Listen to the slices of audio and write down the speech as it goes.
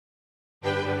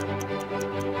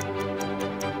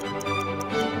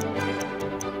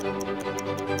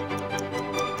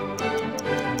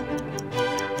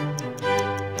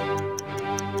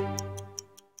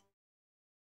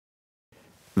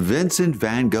Vincent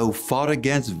van Gogh fought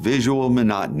against visual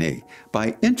monotony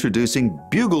by introducing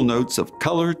bugle notes of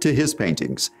color to his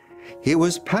paintings. He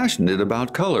was passionate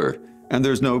about color, and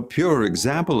there's no purer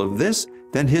example of this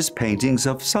than his paintings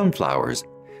of sunflowers,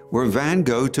 where Van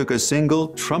Gogh took a single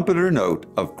trumpeter note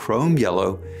of chrome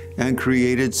yellow and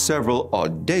created several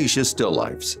audacious still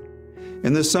lifes.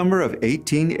 In the summer of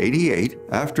 1888,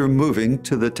 after moving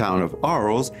to the town of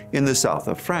Arles in the south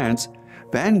of France,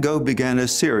 Van Gogh began a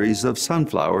series of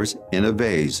sunflowers in a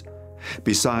vase.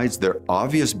 Besides their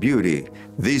obvious beauty,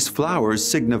 these flowers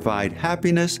signified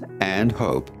happiness and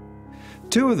hope.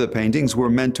 Two of the paintings were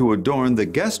meant to adorn the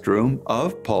guest room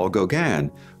of Paul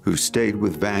Gauguin, who stayed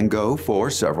with Van Gogh for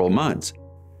several months.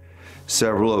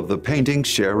 Several of the paintings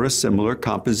share a similar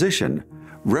composition,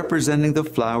 representing the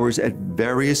flowers at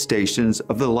various stations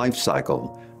of the life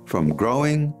cycle, from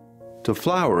growing to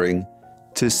flowering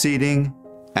to seeding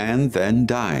and then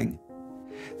dying.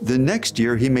 The next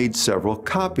year he made several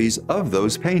copies of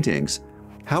those paintings.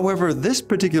 However, this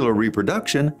particular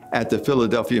reproduction at the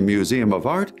Philadelphia Museum of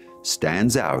Art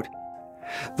stands out.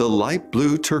 The light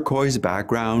blue turquoise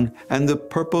background and the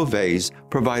purple vase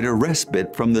provide a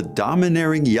respite from the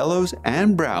domineering yellows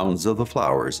and browns of the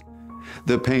flowers.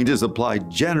 The paint is applied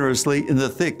generously in the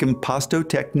thick impasto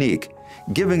technique,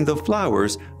 giving the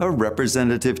flowers a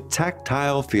representative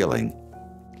tactile feeling.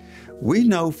 We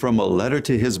know from a letter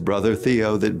to his brother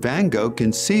Theo that Van Gogh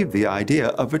conceived the idea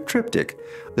of a triptych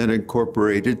that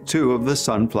incorporated two of the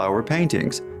sunflower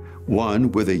paintings,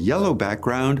 one with a yellow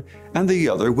background and the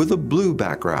other with a blue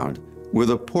background, with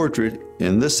a portrait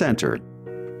in the center.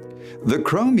 The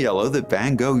chrome yellow that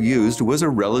Van Gogh used was a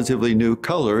relatively new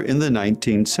color in the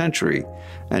 19th century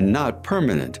and not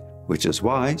permanent, which is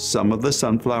why some of the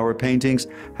sunflower paintings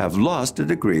have lost a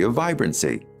degree of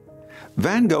vibrancy.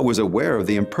 Van Gogh was aware of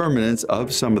the impermanence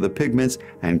of some of the pigments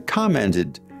and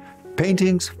commented,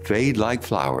 "Paintings fade like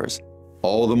flowers.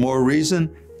 All the more reason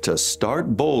to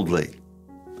start boldly."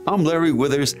 I'm Larry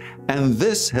Withers, and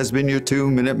this has been your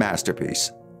 2-Minute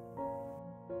Masterpiece.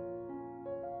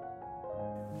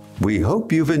 We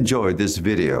hope you've enjoyed this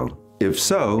video. If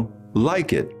so,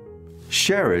 like it,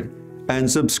 share it,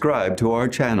 and subscribe to our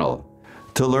channel.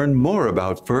 To learn more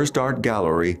about First Art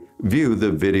Gallery, view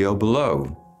the video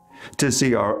below. To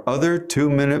see our other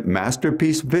 2-Minute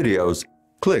Masterpiece videos,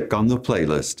 click on the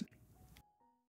playlist.